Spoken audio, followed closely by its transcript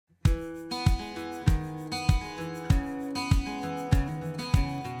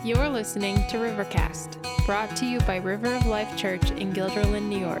You're listening to Rivercast, brought to you by River of Life Church in Guilderland,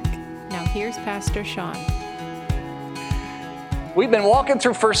 New York. Now here's Pastor Sean. We've been walking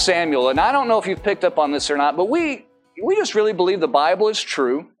through 1 Samuel, and I don't know if you've picked up on this or not, but we just really believe the Bible is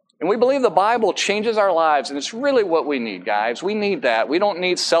true, and we believe the Bible changes our lives, and it's really what we need, guys. We need that. We don't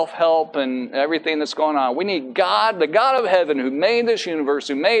need self-help and everything that's going on. We need God, the God of heaven, who made this universe,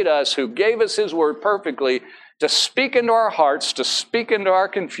 who made us, who gave us His Word perfectly, to speak into our hearts, to speak into our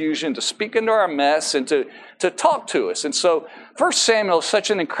confusion, to speak into our mess, and to talk to us. And so 1 Samuel is such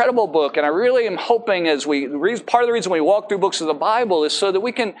an incredible book, and I really am hoping part of the reason we walk through books of the Bible is so that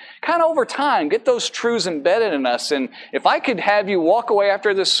we can kind of over time get those truths embedded in us. And if I could have you walk away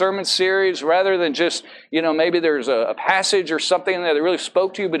after this sermon series, rather than just, maybe there's a passage or something that really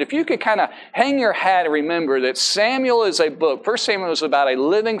spoke to you, but if you could kind of hang your hat and remember that Samuel is a book. 1 Samuel is about a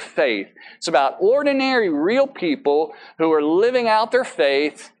living faith. It's about ordinary, real people who are living out their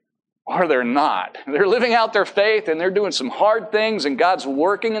faith, or they're not. They're living out their faith, and they're doing some hard things, and God's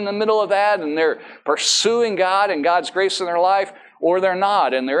working in the middle of that, and they're pursuing God and God's grace in their life, or they're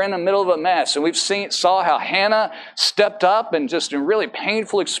not, and they're in the middle of a mess. And saw how Hannah stepped up and just a really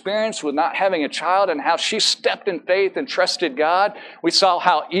painful experience with not having a child, and how she stepped in faith and trusted God. We saw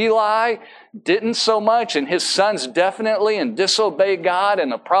how Eli didn't so much, and his sons definitely, and disobeyed God and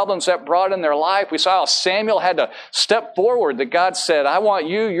the problems that brought in their life. We saw how Samuel had to step forward, that God said, I want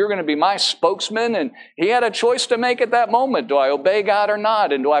you, you're going to be my spokesman. And he had a choice to make at that moment. Do I obey God or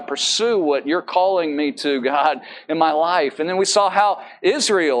not? And do I pursue what you're calling me to, God, in my life? And then we saw how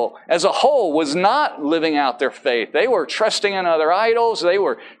Israel as a whole was not living out their faith. They were trusting in other idols. They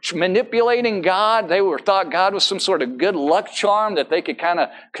were manipulating God. They thought God was some sort of good luck charm that they could kind of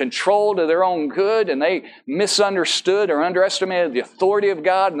control to their own good, and they misunderstood or underestimated the authority of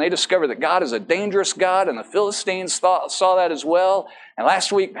God, and they discovered that God is a dangerous God, and the Philistines saw that as well. And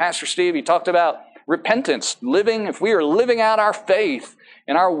last week, Pastor Steve, he talked about repentance, if we are living out our faith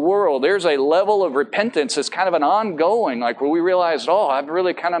in our world, there's a level of repentance that's kind of an ongoing, like where we realized, I've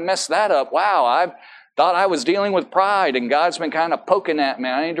really kind of messed that up. Wow, I've thought I was dealing with pride, and God's been kind of poking at me.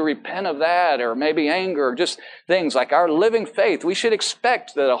 I need to repent of that, or maybe anger, or just things like our living faith. We should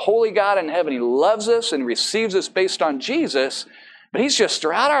expect that a holy God in heaven, He loves us and receives us based on Jesus, but He's just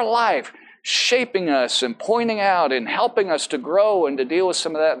throughout our life shaping us and pointing out and helping us to grow and to deal with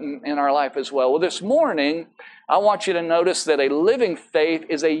some of that in our life as well. Well, this morning, I want you to notice that a living faith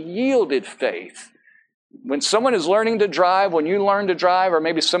is a yielded faith. When someone is learning to drive, when you learn to drive, or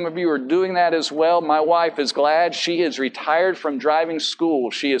maybe some of you are doing that as well, my wife is glad. She is retired from driving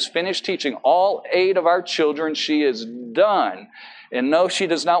school. She has finished teaching all 8 of our children. She is done. And no, she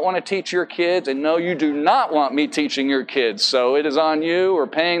does not want to teach your kids. And no, you do not want me teaching your kids. So it is on you or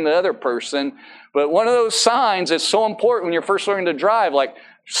paying the other person. But one of those signs that's so important when you're first learning to drive, like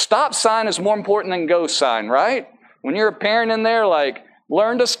stop sign is more important than go sign, right? When you're a parent in there, like,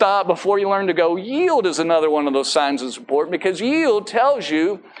 learn to stop before you learn to go. Yield is another one of those signs that's important, because yield tells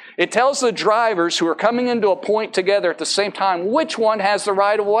the drivers who are coming into a point together at the same time which one has the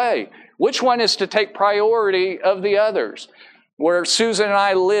right of way, which one is to take priority of the others. Where Susan and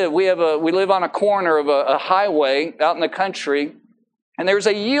I live, we live on a corner of a highway out in the country, and there's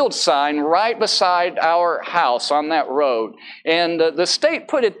a yield sign right beside our house on that road. And the state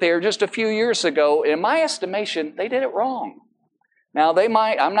put it there just a few years ago. In my estimation, they did it wrong. Now,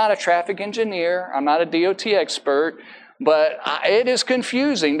 I'm not a traffic engineer, I'm not a DOT expert, but it is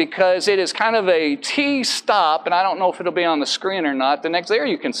confusing because it is kind of a T stop, and I don't know if it'll be on the screen or not. There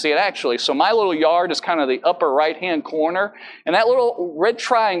you can see it actually. So my little yard is kind of the upper right-hand corner, and that little red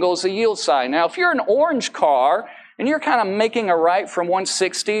triangle is the yield sign. Now, if you're an orange car, and you're kind of making a right from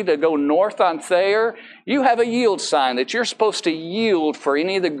 160 to go north on Thayer, you have a yield sign that you're supposed to yield for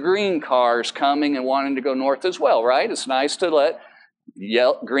any of the green cars coming and wanting to go north as well, right? It's nice to let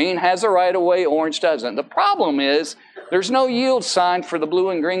green has a right of way, orange doesn't. The problem is there's no yield sign for the blue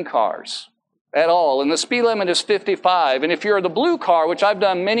and green cars at all, and the speed limit is 55. And if you're the blue car, which I've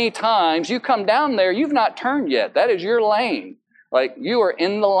done many times, you come down there, you've not turned yet. That is your lane. Like, you are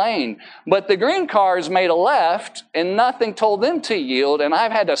in the lane. But the green cars made a left, and nothing told them to yield, and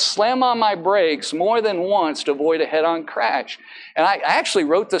I've had to slam on my brakes more than once to avoid a head-on crash. And I actually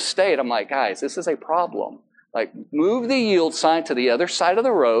wrote the state. I'm like, guys, this is a problem. Like, move the yield sign to the other side of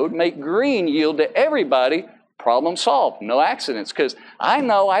the road, make green yield to everybody, problem solved, no accidents. Because I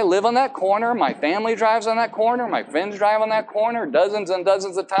know I live on that corner, my family drives on that corner, my friends drive on that corner, dozens and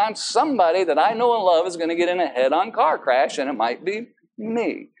dozens of times. Somebody that I know and love is going to get in a head-on car crash, and it might be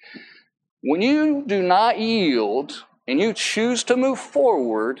me. When you do not yield and you choose to move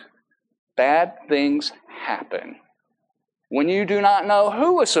forward, bad things happen. when you do not know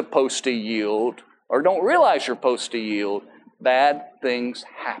who is supposed to yield or don't realize you're supposed to yield, bad things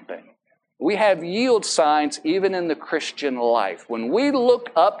happen. We have yield signs even in the Christian life. When we look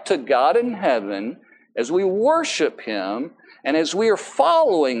up to God in heaven, as we worship Him, and as we are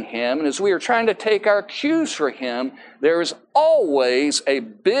following Him, and as we are trying to take our cues for Him, there is always a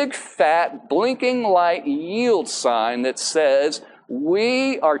big, fat, blinking light yield sign that says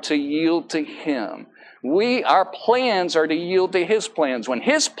we are to yield to Him. Our plans are to yield to His plans. When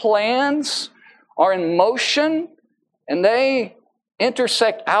His plans are in motion and they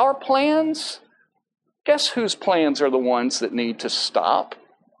intersect our plans, guess whose plans are the ones that need to stop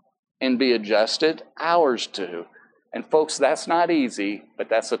and be adjusted? Ours do. And folks, that's not easy, but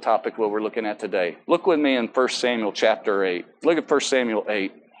that's the topic what we're looking at today. Look with me in 1 Samuel chapter 8. Look at 1 Samuel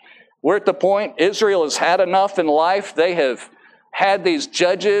 8. We're at the point Israel has had enough in life. They have had these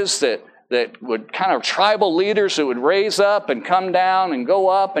judges that would kind of tribal leaders that would raise up and come down and go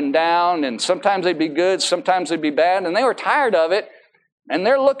up and down, and sometimes they'd be good, sometimes they'd be bad, and they were tired of it. And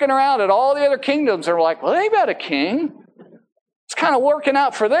they're looking around at all the other kingdoms and they're like, well, they've got a king. It's kind of working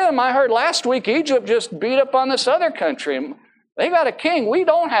out for them. I heard last week Egypt just beat up on this other country. They got a king. We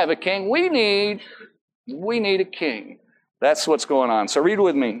don't have a king. We need a king. That's what's going on. So read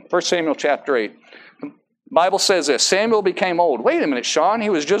with me, 1 Samuel chapter 8. The Bible says this, Samuel became old. Wait a minute, Sean, he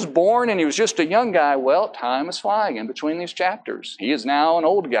was just born and he was just a young guy. Well, time is flying in between these chapters. He is now an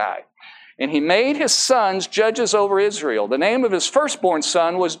old guy. And he made his sons judges over Israel. The name of his firstborn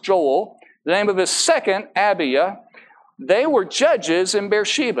son was Joel. The name of his second, Abiah. They were judges in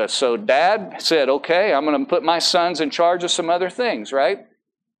Beersheba. So Dad said, okay, I'm going to put my sons in charge of some other things, right?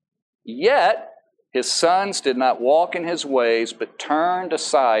 Yet, his sons did not walk in his ways, but turned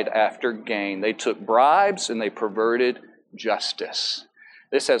aside after gain. They took bribes and they perverted justice.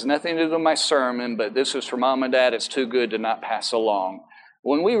 This has nothing to do with my sermon, but this is for Mom and Dad. It's too good to not pass along.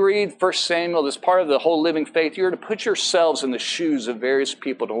 When we read 1 Samuel, this part of the whole living faith, you're to put yourselves in the shoes of various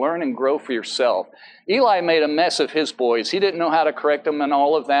people to learn and grow for yourself. Eli made a mess of his boys. He didn't know how to correct them and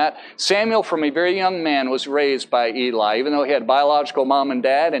all of that. Samuel, from a very young man, was raised by Eli. Even though he had biological mom and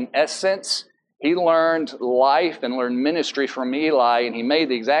dad, in essence, he learned life and learned ministry from Eli, and he made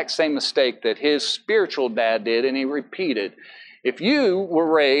the exact same mistake that his spiritual dad did, and he repeated. If you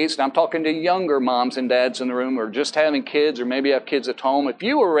were raised, I'm talking to younger moms and dads in the room, or just having kids, or maybe have kids at home. If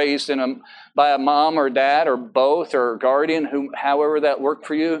you were raised by a mom or dad, or both, or a guardian, however that worked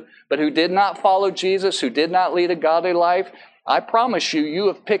for you, but who did not follow Jesus, who did not lead a godly life, I promise you, you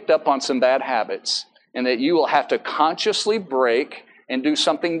have picked up on some bad habits, and that you will have to consciously break and do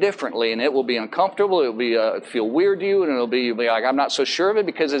something differently, and it will be uncomfortable, it will be feel weird to you, and you'll be like, I'm not so sure of it,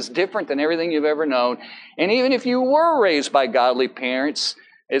 because it's different than everything you've ever known. And even if you were raised by godly parents,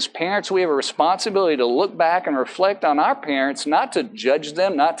 as parents, we have a responsibility to look back and reflect on our parents, not to judge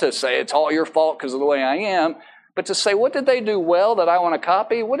them, not to say it's all your fault because of the way I am, but to say, what did they do well that I want to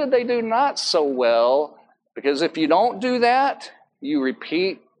copy? What did they do not so well? Because if you don't do that, you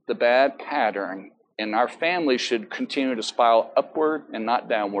repeat the bad pattern. And our family should continue to spiral upward and not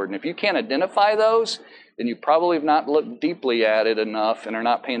downward. And if you can't identify those, then you probably have not looked deeply at it enough and are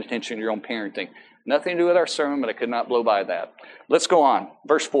not paying attention to your own parenting. Nothing to do with our sermon, but I could not blow by that. Let's go on.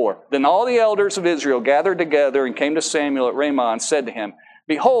 Verse 4. Then all the elders of Israel gathered together and came to Samuel at Ramah and said to him,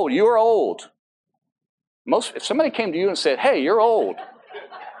 Behold, you are old. If somebody came to you and said, hey, you're old.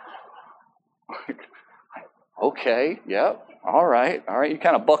 Okay, yep, all right. You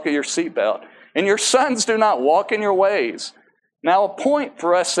kind of buckle your seatbelt. And your sons do not walk in your ways. Now appoint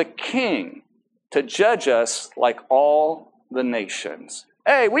for us a king to judge us like all the nations.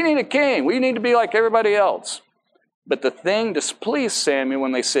 Hey, we need a king. We need to be like everybody else. But the thing displeased Samuel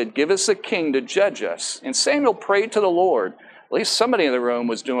when they said, give us a king to judge us. And Samuel prayed to the Lord. At least somebody in the room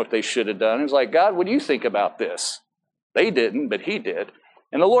was doing what they should have done. He was like, God, what do you think about this? They didn't, but he did.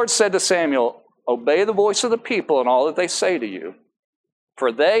 And the Lord said to Samuel, obey the voice of the people and all that they say to you.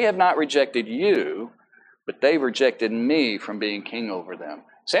 For they have not rejected you, but they've rejected me from being king over them.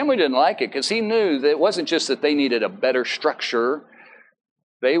 Samuel didn't like it because he knew that it wasn't just that they needed a better structure.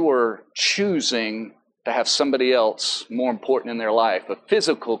 They were choosing to have somebody else more important in their life, a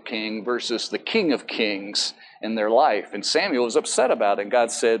physical king versus the King of Kings in their life. And Samuel was upset about it. And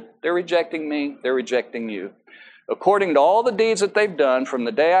God said, they're rejecting me, they're rejecting you. According to all the deeds that they've done from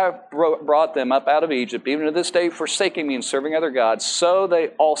the day I brought them up out of Egypt, even to this day forsaking me and serving other gods, so they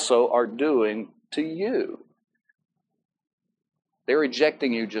also are doing to you. They're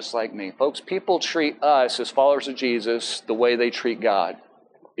rejecting you just like me. Folks, people treat us as followers of Jesus the way they treat God.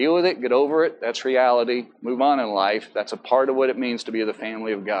 Deal with it, get over it. That's reality. Move on in life. That's a part of what it means to be the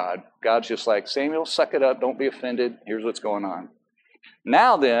family of God. God's just like, Samuel, suck it up. Don't be offended. Here's what's going on.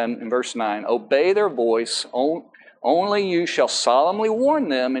 Now then, in verse 9, obey their voice. Only you shall solemnly warn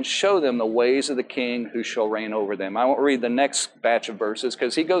them and show them the ways of the king who shall reign over them. I won't read the next batch of verses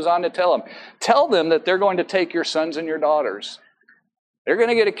because he goes on to tell them that they're going to take your sons and your daughters. They're going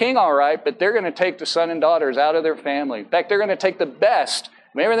to get a king, all right, but they're going to take the son and daughters out of their family. In fact, they're going to take the best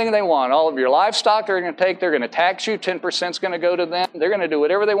of everything they want. All of your livestock they're going to take. They're going to tax you. 10% is going to go to them. They're going to do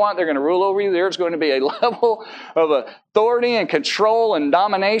whatever they want. They're going to rule over you. There's going to be a level of authority and control and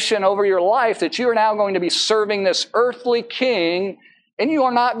domination over your life that you are now going to be serving this earthly king, and you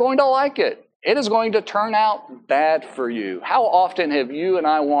are not going to like it. It is going to turn out bad for you. How often have you and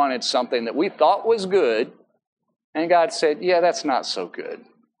I wanted something that we thought was good, and God said, yeah, that's not so good.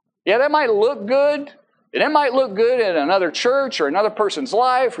 Yeah, that might look good. And it might look good in another church or another person's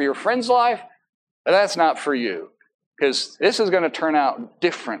life or your friend's life, but that's not for you. Because this is going to turn out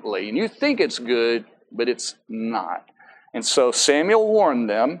differently. And you think it's good, but it's not. And so Samuel warned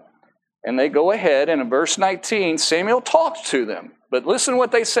them, and they go ahead, and in verse 19, Samuel talked to them. But listen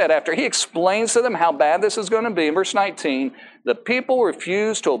what they said after he explains to them how bad this is going to be. In verse 19, the people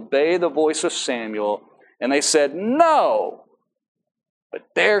refused to obey the voice of Samuel, and they said, no, but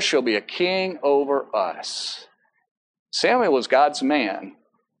there shall be a king over us. Samuel was God's man,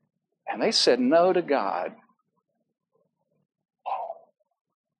 and they said no to God.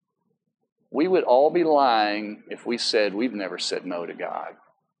 We would all be lying if we said we've never said no to God.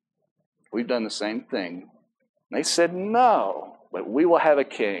 We've done the same thing. And they said no, but we will have a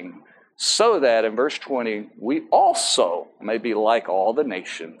king, so that, in verse 20, we also may be like all the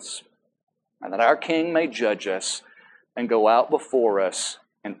nations, and that our king may judge us and go out before us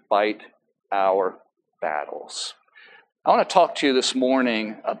and fight our battles. I want to talk to you this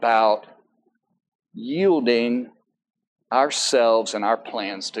morning about yielding ourselves and our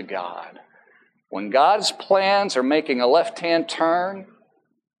plans to God. When God's plans are making a left-hand turn,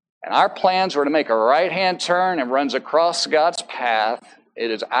 and our plans are to make a right-hand turn and runs across God's path,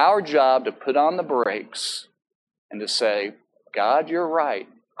 it is our job to put on the brakes and to say, God, you're right.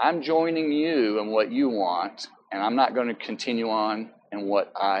 I'm joining you in what you want, and I'm not going to continue on in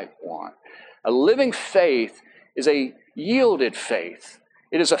what I want. A living faith is a yielded faith.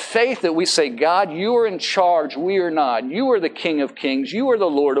 It is a faith that we say, God, you are in charge, we are not. You are the King of Kings, you are the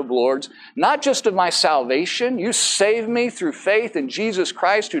Lord of Lords, not just of my salvation. You saved me through faith in Jesus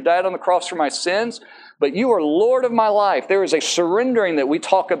Christ who died on the cross for my sins, but you are Lord of my life. There is a surrendering that we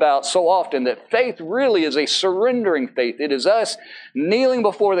talk about so often, that faith really is a surrendering faith. It is us kneeling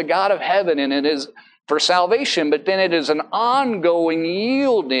before the God of heaven, and it is for salvation, but then it is an ongoing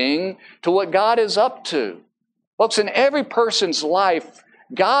yielding to what God is up to. Folks, in every person's life,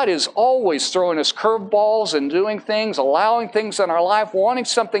 God is always throwing us curveballs and doing things, allowing things in our life, wanting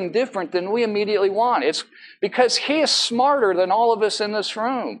something different than we immediately want. It's because He is smarter than all of us in this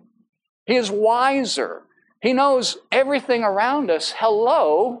room. He is wiser. He knows everything around us.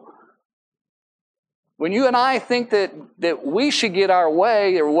 Hello. When you and I think that we should get our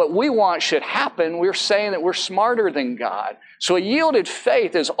way or what we want should happen, we're saying that we're smarter than God. So a yielded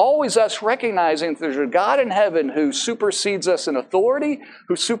faith is always us recognizing that there's a God in heaven who supersedes us in authority,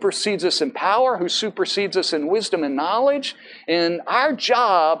 who supersedes us in power, who supersedes us in wisdom and knowledge. And our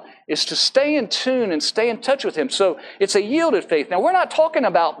job is to stay in tune and stay in touch with Him. So it's a yielded faith. Now, we're not talking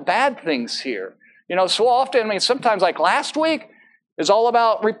about bad things here. You know, so often, sometimes like last week, is all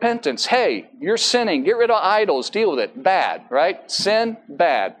about repentance. Hey, you're sinning. Get rid of idols. Deal with it. Bad, right? Sin,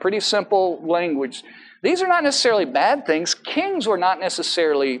 bad. Pretty simple language. These are not necessarily bad things. Kings were not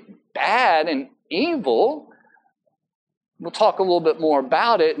necessarily bad and evil. We'll talk a little bit more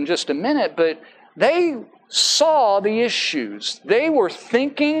about it in just a minute, but they saw the issues. They were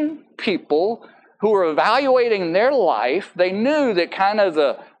thinking people who were evaluating their life. They knew that kind of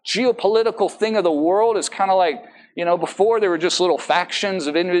the geopolitical thing of the world is kind of like, before there were just little factions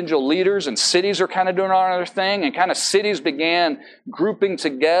of individual leaders and cities are kind of doing our thing, and kind of cities began grouping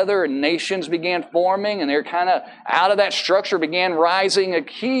together and nations began forming, and they're kind of out of that structure began rising a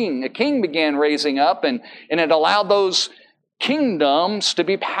king. A king began raising up, and it allowed those kingdoms to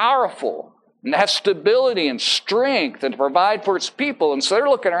be powerful and to have stability and strength and to provide for its people. And so they're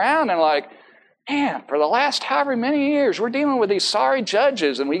looking around and like, man, for the last however many years, we're dealing with these sorry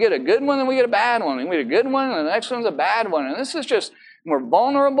judges, and we get a good one and we get a bad one, and we get a good one and the next one's a bad one, and this is just, we're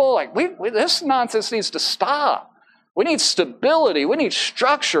vulnerable. Like, this nonsense needs to stop. We need stability. We need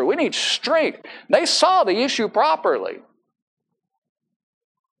structure. We need strength. They saw the issue properly,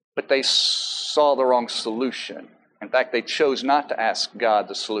 but they saw the wrong solution. In fact, they chose not to ask God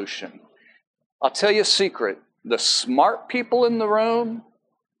the solution. I'll tell you a secret. The smart people in the room,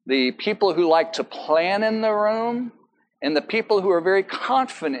 the people who like to plan in the room, and the people who are very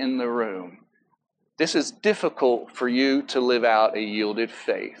confident in the room, this is difficult for you to live out a yielded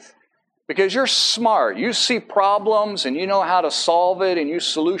faith. Because you're smart. You see problems and you know how to solve it and you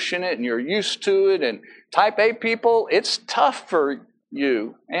solution it and you're used to it. And type A people, it's tough for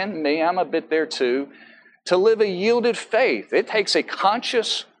you and me, I'm a bit there too, to live a yielded faith. It takes a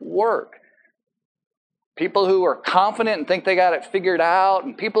conscious work. People who are confident and think they got it figured out,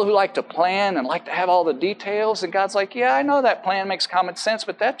 and people who like to plan and like to have all the details, and God's like, yeah, I know that plan makes common sense,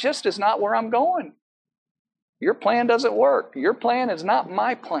 but that just is not where I'm going. Your plan doesn't work. Your plan is not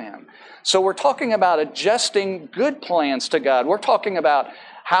my plan. So we're talking about adjusting good plans to God. We're talking about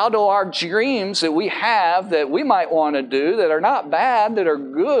how do our dreams that we have that we might want to do that are not bad, that are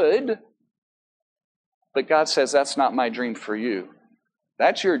good, but God says that's not my dream for you.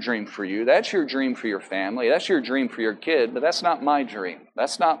 That's your dream for you. That's your dream for your family. That's your dream for your kid, but that's not my dream.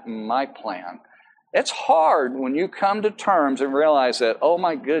 That's not my plan. It's hard when you come to terms and realize that, oh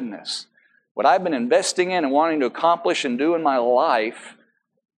my goodness, what I've been investing in and wanting to accomplish and do in my life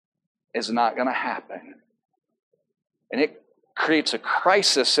is not going to happen. And it creates a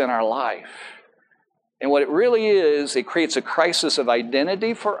crisis in our life. And what it really is, it creates a crisis of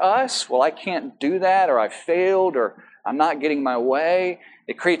identity for us. Well, I can't do that, or I failed, or I'm not getting my way.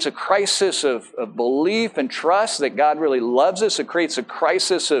 It creates a crisis of belief and trust that God really loves us. It creates a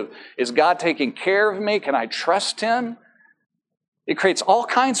crisis of, is God taking care of me? Can I trust Him? It creates all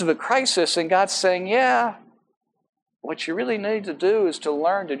kinds of a crisis, and God's saying, yeah, what you really need to do is to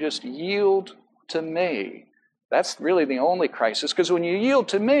learn to just yield to me. That's really the only crisis, because when you yield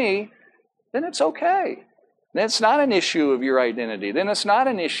to me, then it's okay. Then it's not an issue of your identity. Then it's not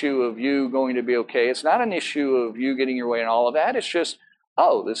an issue of you going to be okay. It's not an issue of you getting your way and all of that. It's just,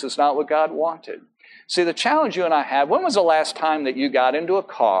 oh, this is not what God wanted. See, the challenge you and I have, when was the last time that you got into a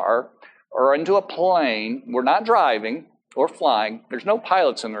car or into a plane? We're not driving or flying. There's no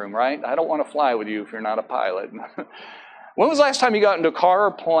pilots in the room, right? I don't want to fly with you if you're not a pilot. When was the last time you got into a car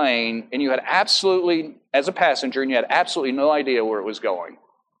or plane and you had absolutely, as a passenger, and you had absolutely no idea where it was going?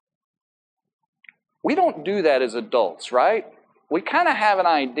 We don't do that as adults, right? We kind of have an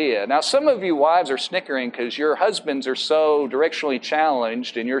idea. Now, some of you wives are snickering because your husbands are so directionally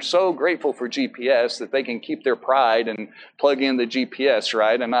challenged and you're so grateful for GPS that they can keep their pride and plug in the GPS,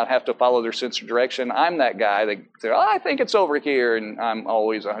 right, and not have to follow their sense of direction. I'm that guy that says, oh, I think it's over here, and I'm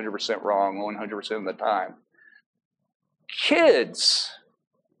always 100% wrong 100% of the time. Kids,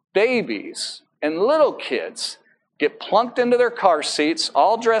 babies, and little kids get plunked into their car seats,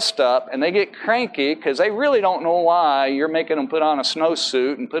 all dressed up, and they get cranky because they really don't know why you're making them put on a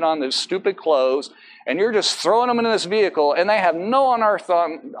snowsuit and put on these stupid clothes, and you're just throwing them into this vehicle, and they have no unearthed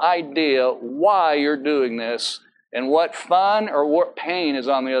idea why you're doing this and what fun or what pain is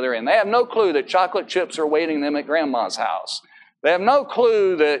on the other end. They have no clue that chocolate chips are waiting them at grandma's house. They have no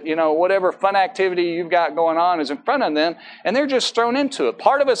clue that, whatever fun activity you've got going on is in front of them, and they're just thrown into it.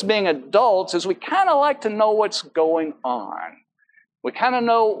 Part of us being adults is we kind of like to know what's going on. We kind of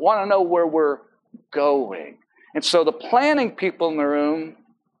want to know where we're going. And so the planning people in the room,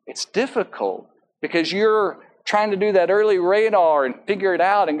 it's difficult because you're trying to do that early radar and figure it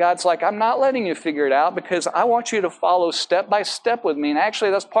out. And God's like, I'm not letting you figure it out because I want you to follow step by step with me. And actually,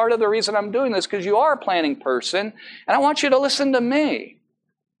 that's part of the reason I'm doing this, because you are a planning person. And I want you to listen to me.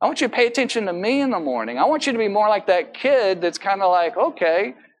 I want you to pay attention to me in the morning. I want you to be more like that kid that's kind of like,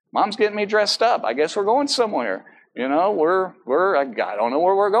 okay, mom's getting me dressed up. I guess we're going somewhere. I don't know where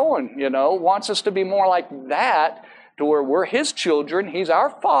we're going. Wants us to be more like that, to where we're His children. He's our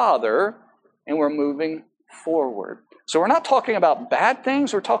Father, and we're moving forward. So we're not talking about bad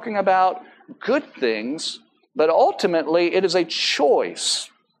things, we're talking about good things, but ultimately it is a choice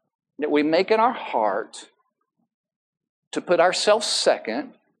that we make in our heart to put ourselves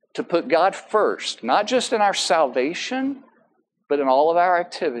second, to put God first, not just in our salvation, but in all of our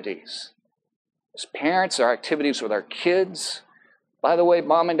activities. As parents, our activities with our kids. By the way,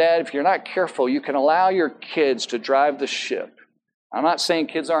 mom and dad, if you're not careful, you can allow your kids to drive the ship. I'm not saying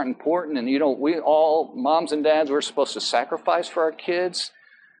kids aren't important, and we all, moms and dads, we're supposed to sacrifice for our kids,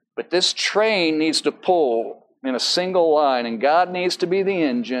 but this train needs to pull in a single line, and God needs to be the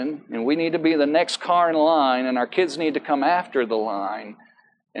engine, and we need to be the next car in line, and our kids need to come after the line.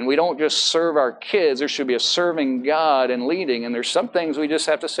 And we don't just serve our kids, there should be a serving God and leading, and there's some things we just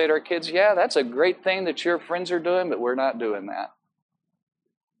have to say to our kids, yeah, that's a great thing that your friends are doing, but we're not doing that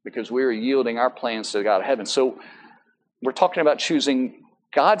because we're yielding our plans to the God of heaven. So we're talking about choosing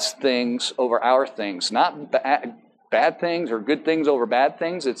God's things over our things, not bad things or good things over bad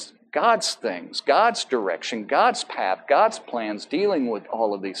things. It's God's things, God's direction, God's path, God's plans dealing with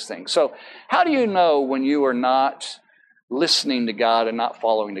all of these things. So how do you know when you are not listening to God and not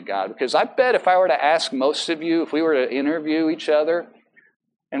following to God? Because I bet if I were to ask most of you, if we were to interview each other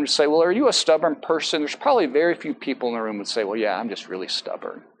and say, well, are you a stubborn person? There's probably very few people in the room would say, well, yeah, I'm just really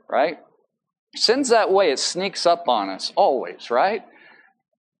stubborn, right? Sin's that way. It sneaks up on us always, right?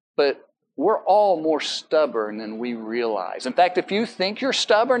 But we're all more stubborn than we realize. In fact, if you think you're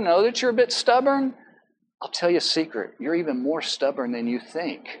stubborn, know that you're a bit stubborn, I'll tell you a secret. You're even more stubborn than you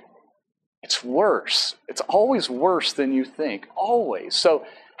think. It's worse. It's always worse than you think. Always. So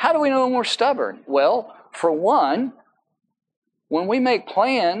how do we know when we're stubborn? Well, for one, when we make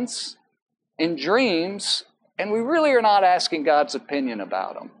plans and dreams and we really are not asking God's opinion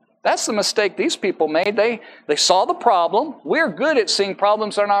about them. That's the mistake these people made. They saw the problem. We're good at seeing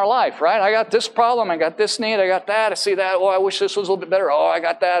problems in our life, right? I got this problem. I got this need. I got that. I see that. Oh, I wish this was a little bit better. Oh, I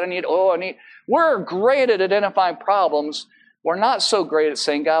got that. I need. We're great at identifying problems. We're not so great at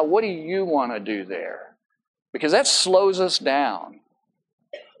saying, God, what do you want to do there? Because that slows us down.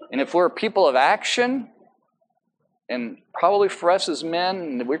 And if we're people of action, and probably for us as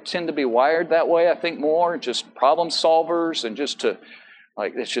men, we tend to be wired that way, I think more, just problem solvers and just to,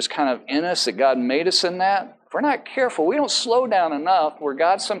 like, it's just kind of in us that God made us in that. If we're not careful, we don't slow down enough where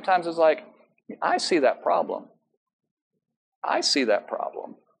God sometimes is like, I see that problem. I see that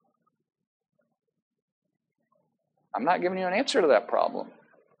problem. I'm not giving you an answer to that problem.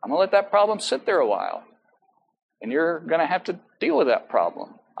 I'm going to let that problem sit there a while. And you're going to have to deal with that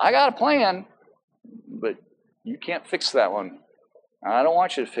problem. I got a plan, but you can't fix that one. I don't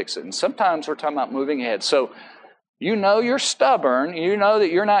want you to fix it. And sometimes we're talking about moving ahead. So you know you're stubborn. You know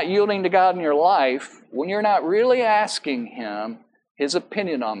that you're not yielding to God in your life when you're not really asking Him His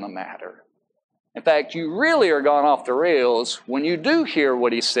opinion on the matter. In fact, you really are gone off the rails when you do hear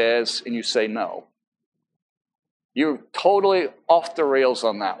what He says and you say no. You're totally off the rails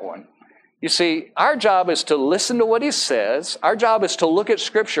on that one. You see, our job is to listen to what He says. Our job is to look at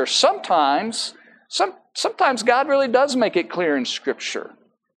Scripture. Sometimes God really does make it clear in Scripture.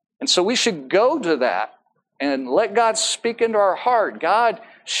 And so we should go to that and let God speak into our heart. God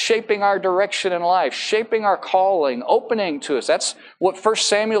shaping our direction in life, shaping our calling, opening to us. That's what 1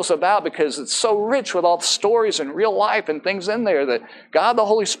 Samuel's about, because it's so rich with all the stories and real life and things in there that God, the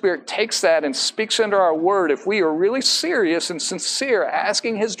Holy Spirit, takes that and speaks into our word. If we are really serious and sincere,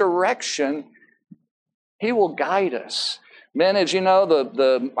 asking His direction, He will guide us. Men, as you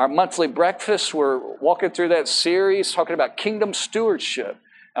know, our monthly breakfast, we're walking through that series talking about kingdom stewardship.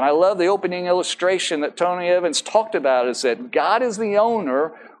 And I love the opening illustration that Tony Evans talked about, is that God is the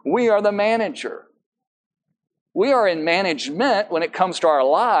owner, we are the manager. We are in management when it comes to our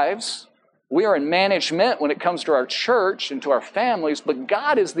lives. We are in management when it comes to our church and to our families, but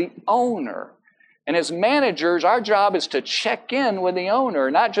God is the owner. And as managers, our job is to check in with the owner,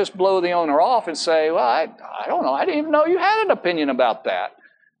 not just blow the owner off and say, well, I don't know, I didn't even know you had an opinion about that.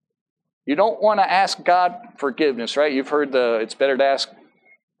 You don't want to ask God forgiveness, right? You've heard it's better to ask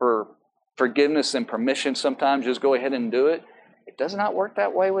for forgiveness than permission sometimes. Just go ahead and do it. It does not work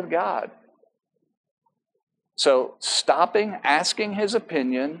that way with God. So stopping, asking His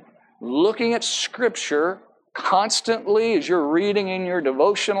opinion, looking at Scripture constantly as you're reading in your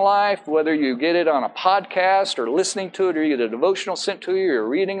devotion life, whether you get it on a podcast or listening to it, or you get a devotional sent to you, you're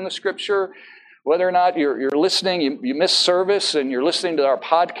reading in the Scripture, whether or not you're listening, you miss service and you're listening to our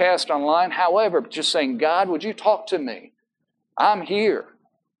podcast online, however, just saying, God, would you talk to me? I'm here.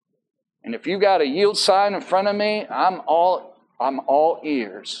 And if you got a yield sign in front of me, I'm all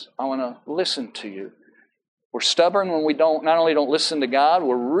ears. I want to listen to you. We're stubborn when we not only don't listen to God,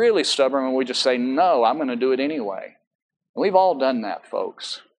 we're really stubborn when we just say, no, I'm going to do it anyway. And we've all done that,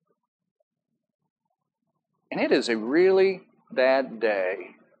 folks. And it is a really bad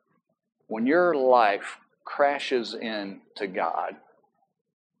day when your life crashes into God.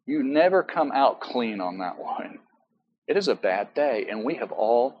 You never come out clean on that one. It is a bad day, and we have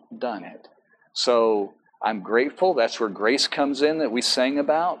all done it. So I'm grateful. That's where grace comes in that we sang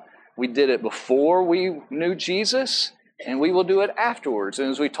about. We did it before we knew Jesus, and we will do it afterwards. And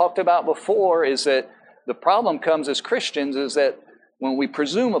as we talked about before, is that the problem comes as Christians is that when we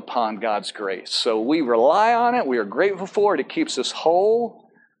presume upon God's grace. So we rely on it. We are grateful for it. It keeps us whole.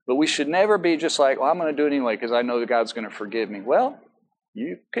 But we should never be just like, well, I'm going to do it anyway because I know that God's going to forgive me. Well,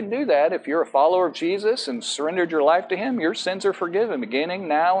 you can do that if you're a follower of Jesus and surrendered your life to Him. Your sins are forgiven, beginning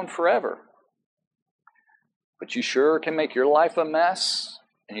now and forever. But you sure can make your life a mess,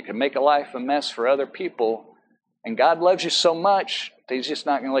 and you can make a life a mess for other people. And God loves you so much that He's just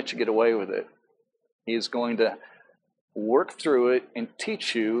not going to let you get away with it. He is going to work through it and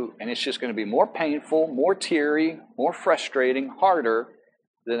teach you, and it's just going to be more painful, more teary, more frustrating, harder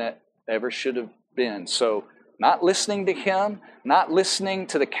than it ever should have been. So not listening to him, not listening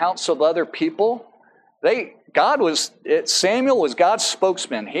to the counsel of other people. Samuel was God's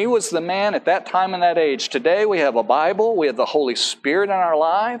spokesman. He was the man at that time and that age. Today we have a Bible, we have the Holy Spirit in our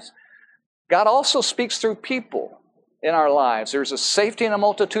lives. God also speaks through people in our lives. There's a safety in a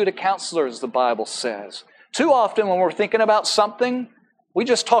multitude of counselors, the Bible says. Too often when we're thinking about something, we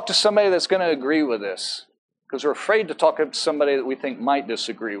just talk to somebody that's going to agree with us because we're afraid to talk to somebody that we think might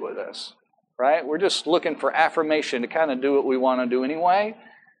disagree with us, right? We're just looking for affirmation to kind of do what we want to do anyway.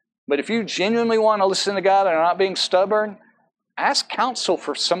 But if you genuinely want to listen to God and are not being stubborn, ask counsel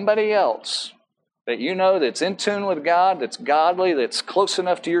for somebody else that you know that's in tune with God, that's godly, that's close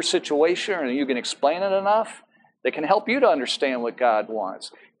enough to your situation, and you can explain it enough, that can help you to understand what God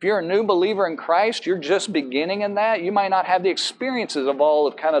wants. If you're a new believer in Christ, you're just beginning in that. You might not have the experiences of all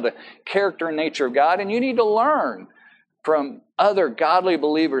of kind of the character and nature of God, and you need to learn from other godly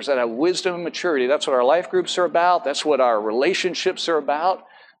believers that have wisdom and maturity. That's what our life groups are about. That's what our relationships are about.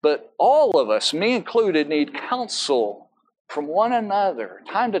 But all of us, me included, need counsel from one another,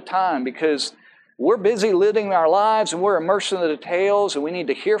 time to time, because we're busy living our lives and we're immersed in the details and we need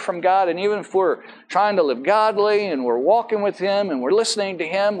to hear from God. And even if we're trying to live godly and we're walking with Him and we're listening to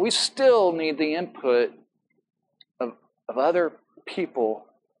Him, we still need the input of other people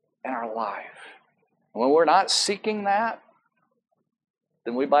in our life. And when we're not seeking that,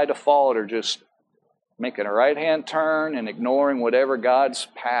 then we by default are just making a right-hand turn and ignoring whatever God's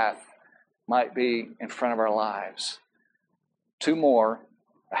path might be in front of our lives. Two more,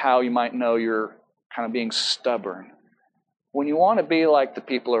 how you might know you're kind of being stubborn. When you want to be like the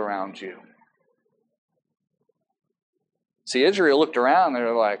people around you. See, Israel looked around and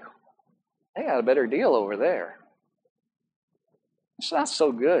they're like, they got a better deal over there. It's not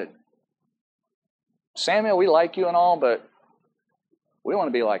so good. Samuel, we like you and all, but we want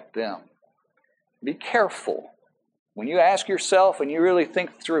to be like them. Be careful. When you ask yourself and you really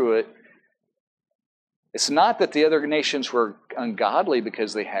think through it, it's not that the other nations were ungodly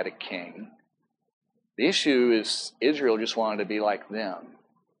because they had a king. The issue is Israel just wanted to be like them.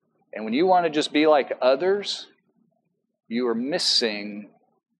 And when you want to just be like others, you are missing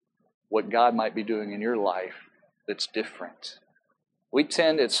what God might be doing in your life that's different.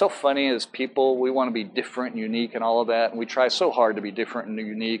 It's so funny as people, we want to be different and unique and all of that, and we try so hard to be different and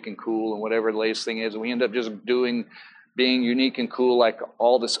unique and cool and whatever the latest thing is, and we end up just being unique and cool like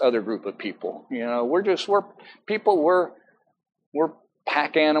all this other group of people. You know, we're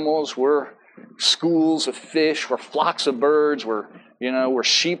pack animals, we're schools of fish, we're flocks of birds, we're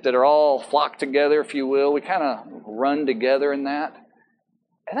sheep that are all flocked together, if you will. We kind of run together in that.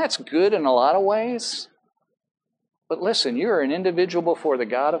 And that's good in a lot of ways. But listen, you're an individual before the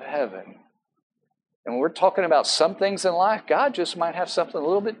God of heaven. And when we're talking about some things in life, God just might have something a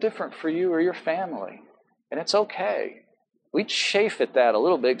little bit different for you or your family. And it's okay. We chafe at that a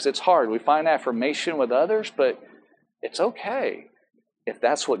little bit because it's hard. We find affirmation with others, but it's okay if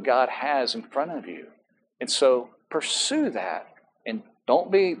that's what God has in front of you. And so pursue that. And don't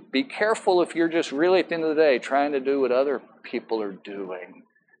be careful if you're just really at the end of the day trying to do what other people are doing.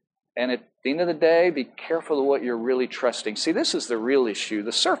 And at the end of the day, be careful of what you're really trusting. See, this is the real issue.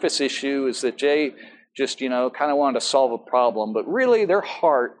 The surface issue is that Jay just, kind of wanted to solve a problem, but really their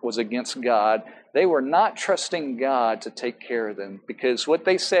heart was against God. They were not trusting God to take care of them because what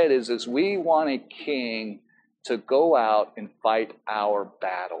they said is we want a king to go out and fight our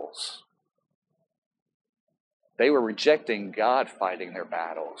battles. They were rejecting God fighting their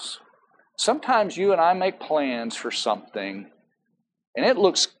battles. Sometimes you and I make plans for something and it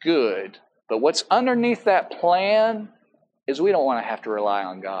looks good, but what's underneath that plan is we don't want to have to rely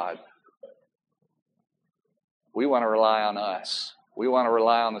on God. We want to rely on us. We want to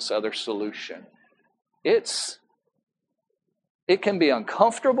rely on this other solution. It can be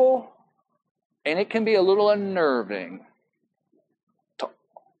uncomfortable and it can be a little unnerving to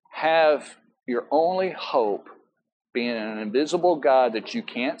have your only hope being an invisible God that you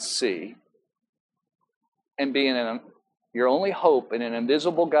can't see and being your only hope in an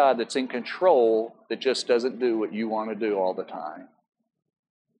invisible God that's in control that just doesn't do what you want to do all the time.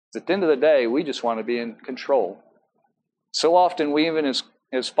 At the end of the day, we just want to be in control. So often we even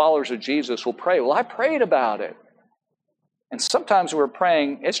as followers of Jesus will pray, well, I prayed about it. And sometimes we're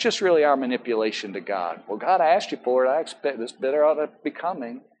praying, it's just really our manipulation to God. Well, God, I asked you for it. I expect this better ought to be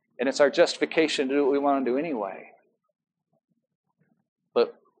coming. And it's our justification to do what we want to do anyway.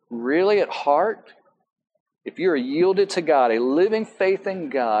 But really at heart, if you're yielded to God, a living faith in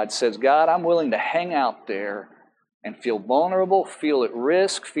God says, God, I'm willing to hang out there and feel vulnerable, feel at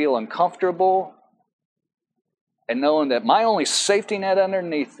risk, feel uncomfortable, and knowing that my only safety net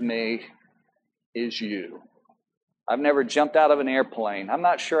underneath me is you. I've never jumped out of an airplane. I'm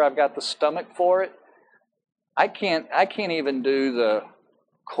not sure I've got the stomach for it. I can't even do the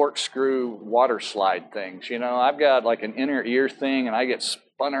corkscrew water slide things. You know, I've got like an inner ear thing, and I get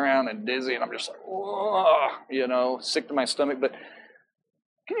spun around and dizzy, and I'm just like, whoa, you know, sick to my stomach. But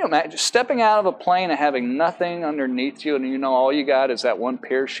can you imagine stepping out of a plane and having nothing underneath you, and you know all you got is that one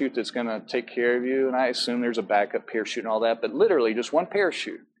parachute that's going to take care of you? And I assume there's a backup parachute and all that, but literally just one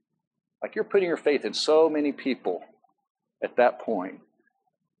parachute. Like, you're putting your faith in so many people at that point.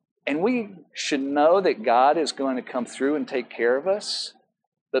 And we should know that God is going to come through and take care of us.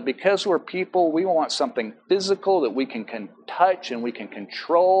 But because we're people, we want something physical that we can touch and we can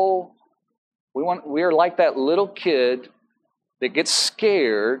control. We're like that little kid that gets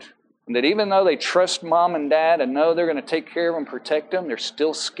scared, and that even though they trust mom and dad and know they're going to take care of them, protect them, they're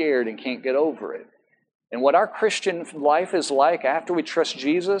still scared and can't get over it. And what our Christian life is like after we trust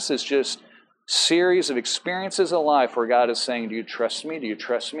Jesus is just series of experiences in life where God is saying, do you trust me? Do you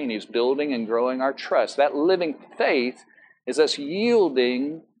trust me? And He's building and growing our trust. That living faith is us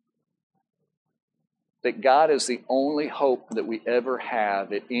yielding that God is the only hope that we ever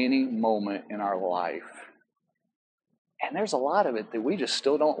have at any moment in our life. And there's a lot of it that we just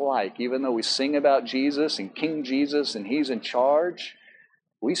still don't like. Even though we sing about Jesus and King Jesus and He's in charge,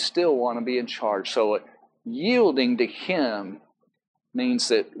 we still want to be in charge. So yielding to Him means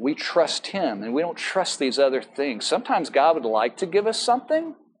that we trust Him and we don't trust these other things. Sometimes God would like to give us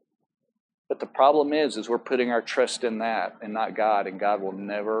something, but the problem is we're putting our trust in that and not God, and God will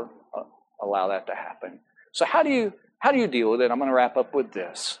never allow that to happen. So how do you deal with it? I'm going to wrap up with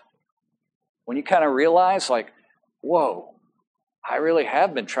this. When you kind of realize, like, whoa, I really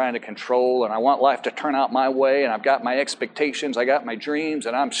have been trying to control, and I want life to turn out my way, and I've got my expectations, I got my dreams,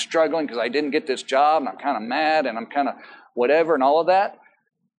 and I'm struggling because I didn't get this job, and I'm kind of mad, and I'm kind of whatever, and all of that.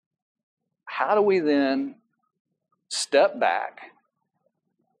 How do we then step back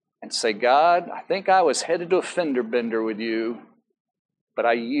and say, God, I think I was headed to a fender bender with you, but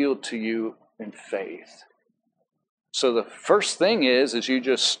I yield to you in faith. So the first thing is you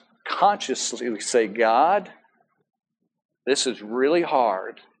just consciously say, God, this is really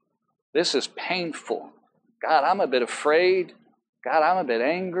hard. This is painful. God, I'm a bit afraid. God, I'm a bit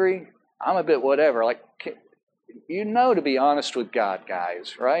angry. I'm a bit whatever. Like, you know to be honest with God,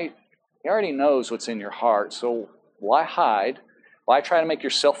 guys, right? He already knows what's in your heart. So why hide? Why try to make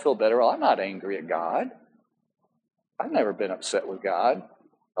yourself feel better? Well, I'm not angry at God. I've never been upset with God.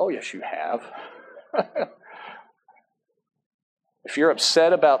 Oh, yes, you have. If you're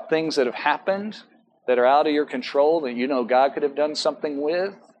upset about things that have happened that are out of your control, that you know God could have done something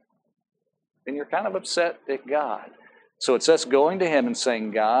with, then you're kind of upset at God. So it's us going to Him and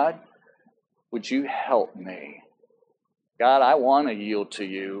saying, God, would you help me? God, I want to yield to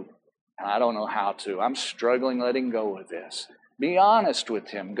you, and I don't know how to. I'm struggling letting go of this. Be honest with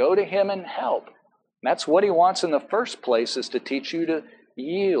Him. Go to Him and help. And that's what He wants in the first place, is to teach you to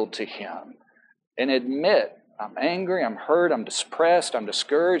yield to Him and admit, I'm angry, I'm hurt, I'm depressed, I'm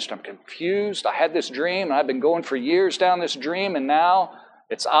discouraged, I'm confused. I had this dream, and I've been going for years down this dream, and now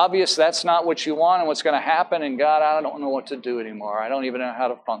it's obvious that's not what you want and what's going to happen, and God, I don't know what to do anymore. I don't even know how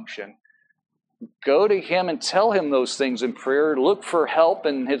to function. Go to Him and tell Him those things in prayer. Look for help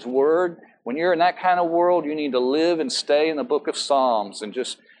in His Word. When you're in that kind of world, you need to live and stay in the book of Psalms and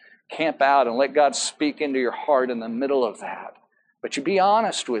just camp out and let God speak into your heart in the middle of that. But you be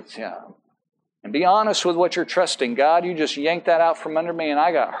honest with Him. And be honest with what you're trusting. God, you just yanked that out from under me, and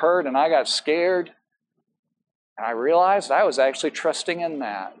I got hurt and I got scared. And I realized I was actually trusting in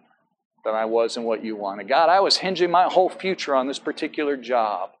that than I was in what you wanted. God, I was hinging my whole future on this particular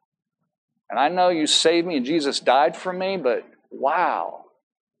job. And I know you saved me and Jesus died for me, but wow,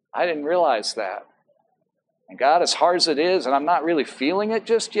 I didn't realize that. And God, as hard as it is, and I'm not really feeling it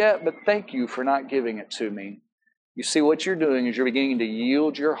just yet, but thank you for not giving it to me. You see, what you're doing is you're beginning to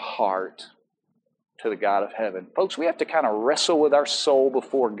yield your heart to the God of heaven. Folks, we have to kind of wrestle with our soul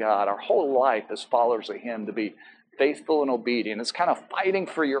before God. Our whole life as followers of Him to be faithful and obedient. It's kind of fighting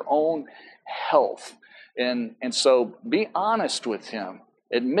for your own health. And so be honest with Him.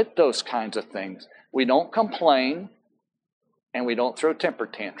 Admit those kinds of things. We don't complain, and we don't throw temper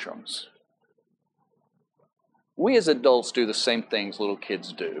tantrums. We as adults do the same things little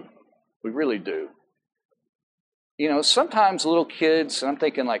kids do. We really do. You know, sometimes little kids, and I'm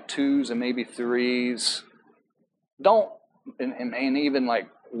thinking like 2s and maybe 3s, don't, and even like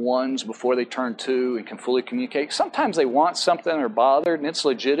 1s before they turn 2 and can fully communicate. Sometimes they want something or bothered, and it's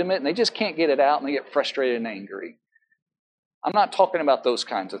legitimate, and they just can't get it out, and they get frustrated and angry. I'm not talking about those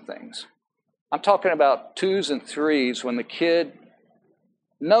kinds of things. I'm talking about 2s and 3s when the kid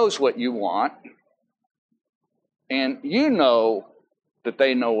knows what you want, and you know that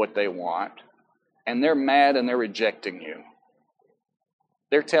they know what they want, and they're mad and they're rejecting you.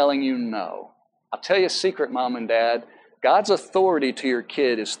 They're telling you no. I'll tell you a secret, Mom and Dad. God's authority to your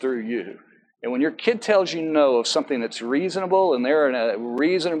kid is through you. And when your kid tells you no of something that's reasonable and they're in a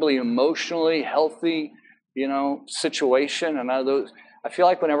reasonably emotionally healthy, situation, and I feel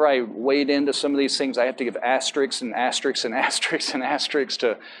like whenever I wade into some of these things, I have to give asterisks and asterisks and asterisks and asterisks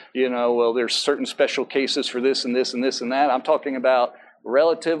to, there's certain special cases for this and this and this and that. I'm talking about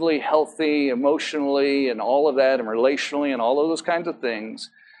relatively healthy emotionally and all of that and relationally and all of those kinds of things.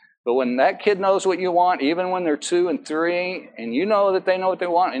 But when that kid knows what you want, even when they're 2 and 3, and you know that they know what they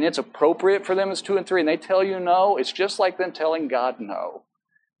want, and it's appropriate for them as 2 and 3, and they tell you no, it's just like them telling God no.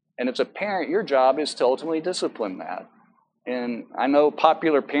 And as a parent, your job is to ultimately discipline that. And I know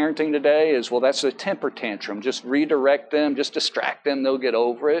popular parenting today is, well, that's a temper tantrum. Just redirect them, just distract them, they'll get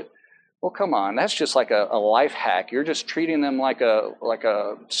over it. Well, come on, that's just like a life hack. You're just treating them like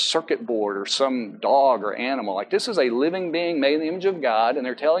a circuit board or some dog or animal. Like, this is a living being made in the image of God, and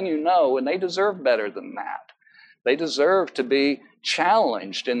they're telling you no, and they deserve better than that. They deserve to be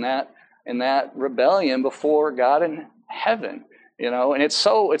challenged in that rebellion before God in heaven. And it's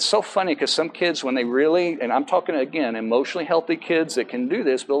so funny because some kids, when they really, and I'm talking again, emotionally healthy kids that can do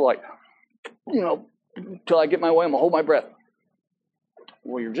this, but like, till I get my way, I'm gonna hold my breath.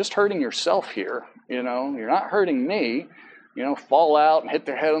 Well, you're just hurting yourself here. You're not hurting me. Fall out and hit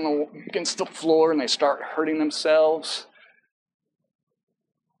their head against the floor and they start hurting themselves.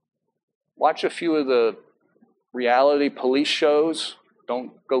 Watch a few of the reality police shows.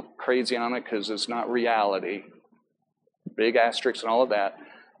 Don't go crazy on it because it's not reality. Big asterisks and all of that.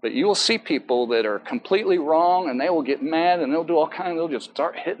 But you will see people that are completely wrong and they will get mad and they'll do all kinds, they'll just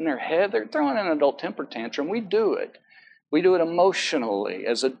start hitting their head. They're throwing an adult temper tantrum. We do it. We do it emotionally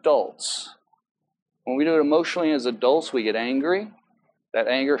as adults. When we do it emotionally as adults, we get angry. That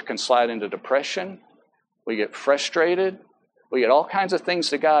anger can slide into depression. We get frustrated. We get all kinds of things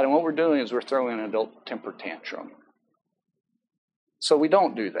to God. And what we're doing is we're throwing an adult temper tantrum. So we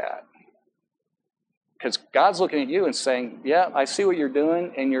don't do that. Because God's looking at you and saying, yeah, I see what you're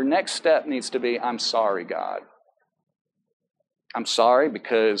doing. And your next step needs to be, I'm sorry, God. I'm sorry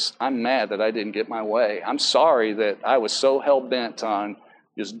because I'm mad that I didn't get my way. I'm sorry that I was so hell-bent on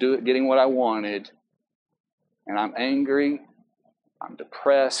just getting what I wanted. And I'm angry. I'm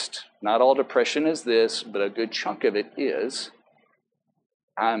depressed. Not all depression is this, but a good chunk of it is.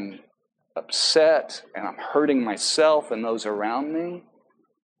 I'm upset and I'm hurting myself and those around me.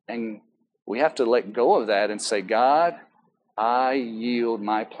 And we have to let go of that and say, God, I yield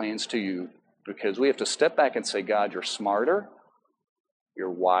my plans to you. Because we have to step back and say, God, you're smarter. You're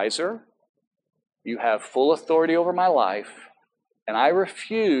wiser. You have full authority over my life. And I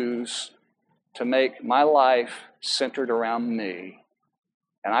refuse to make my life centered around me.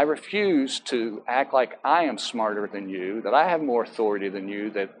 And I refuse to act like I am smarter than you, that I have more authority than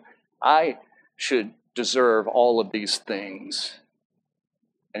you, that I should deserve all of these things.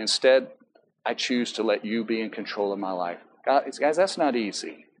 And instead, I choose to let you be in control of my life. Guys, that's not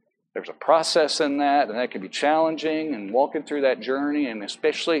easy. There's a process in that, and that can be challenging, and walking through that journey, and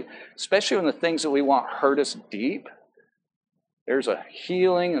especially when the things that we want hurt us deep, there's a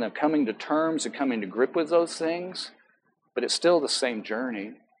healing and a coming to terms and coming to grip with those things, but it's still the same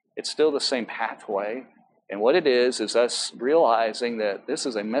journey. It's still the same pathway. And what it is us realizing that this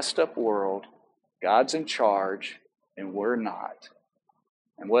is a messed up world, God's in charge, and we're not.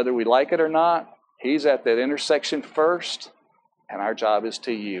 And whether we like it or not, He's at that intersection first, and our job is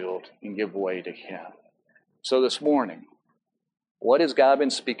to yield and give way to Him. So this morning, what has God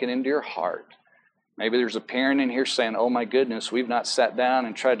been speaking into your heart? Maybe there's a parent in here saying, oh my goodness, we've not sat down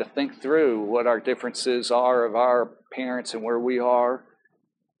and tried to think through what our differences are of our parents and where we are.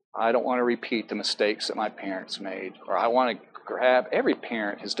 I don't want to repeat the mistakes that my parents made. Or I want to grab, every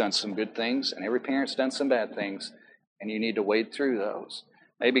parent has done some good things and every parent's done some bad things, and you need to wade through those.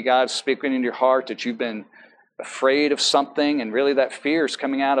 Maybe God's speaking into your heart that you've been afraid of something, and really that fear is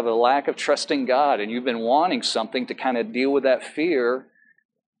coming out of a lack of trusting God, and you've been wanting something to kind of deal with that fear,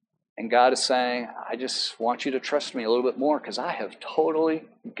 and God is saying, I just want you to trust me a little bit more because I have totally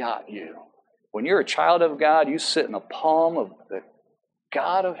got you. When you're a child of God, you sit in the palm of the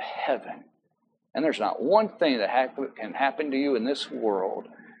God of heaven, and there's not one thing that can happen to you in this world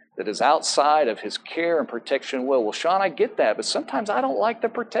that is outside of His care and protection and will. Well, Sean, I get that, but sometimes I don't like the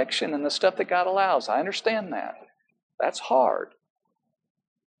protection and the stuff that God allows. I understand that. That's hard.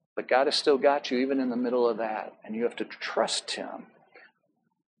 But God has still got you even in the middle of that, and you have to trust Him.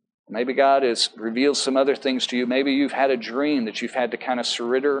 Maybe God has revealed some other things to you. Maybe you've had a dream that you've had to kind of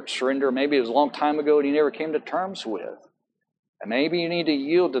surrender. Maybe it was a long time ago and you never came to terms with. And maybe you need to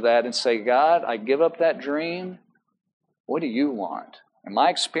yield to that and say, God, I give up that dream. What do you want? In my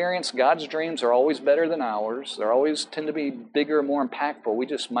experience, God's dreams are always better than ours. They always tend to be bigger, more impactful. We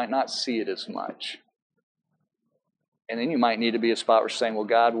just might not see it as much. And then you might need to be a spot where you're saying, well,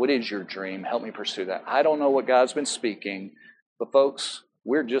 God, what is your dream? Help me pursue that. I don't know what God's been speaking, but folks,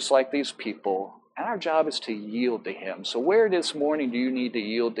 we're just like these people, and our job is to yield to Him. So where this morning do you need to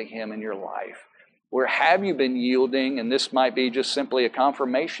yield to Him in your life? Where have you been yielding? And this might be just simply a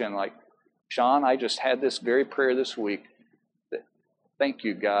confirmation, like, Sean, I just had this very prayer this week. Thank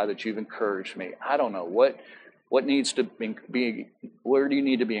you, God, that you've encouraged me. I don't know what needs to be, where do you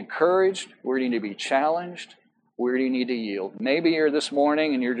need to be encouraged? Where do you need to be challenged? Where do you need to yield? Maybe you're this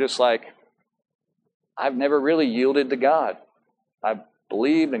morning and you're just like, I've never really yielded to God. I've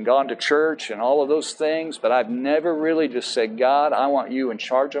believed and gone to church and all of those things, but I've never really just said, God, I want you in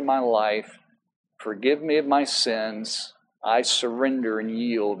charge of my life. Forgive me of my sins. I surrender and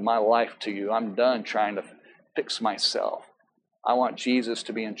yield my life to you. I'm done trying to fix myself. I want Jesus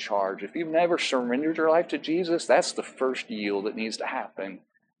to be in charge. If you've never surrendered your life to Jesus, that's the first yield that needs to happen.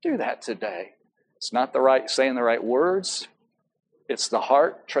 Do that today. It's not saying the right words. It's the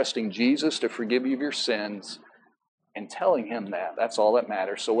heart trusting Jesus to forgive you of your sins and telling Him that. That's all that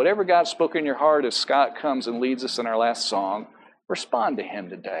matters. So whatever God spoke in your heart as Scott comes and leads us in our last song, respond to Him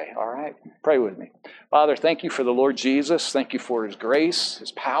today, all right? Pray with me. Father, thank you for the Lord Jesus. Thank you for His grace,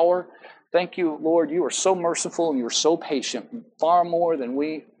 His power. Thank you, Lord, you are so merciful and you are so patient, far more than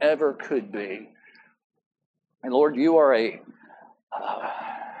we ever could be. And Lord, you're a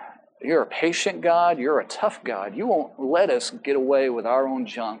patient God. You're a tough God. You won't let us get away with our own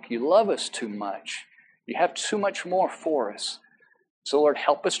junk. You love us too much. You have too much more for us. So, Lord,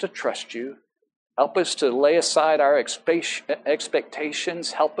 help us to trust you. Help us to lay aside our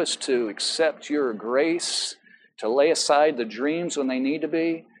expectations. Help us to accept your grace, to lay aside the dreams when they need to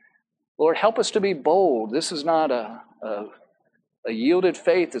be. Lord, help us to be bold. This is not a yielded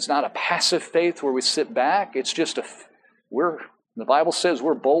faith. It's not a passive faith where we sit back. It's just the Bible says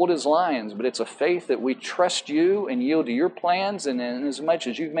we're bold as lions, but it's a faith that we trust you and yield to your plans. And as much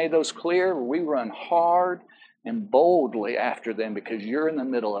as you've made those clear, we run hard and boldly after them because you're in the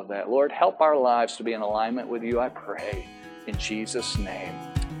middle of that. Lord, help our lives to be in alignment with you, I pray. In Jesus' name,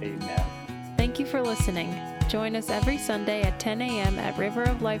 amen. Thank you for listening. Join us every Sunday at 10 a.m. at River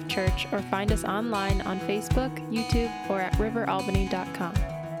of Life Church or find us online on Facebook, YouTube, or at riveralbany.com.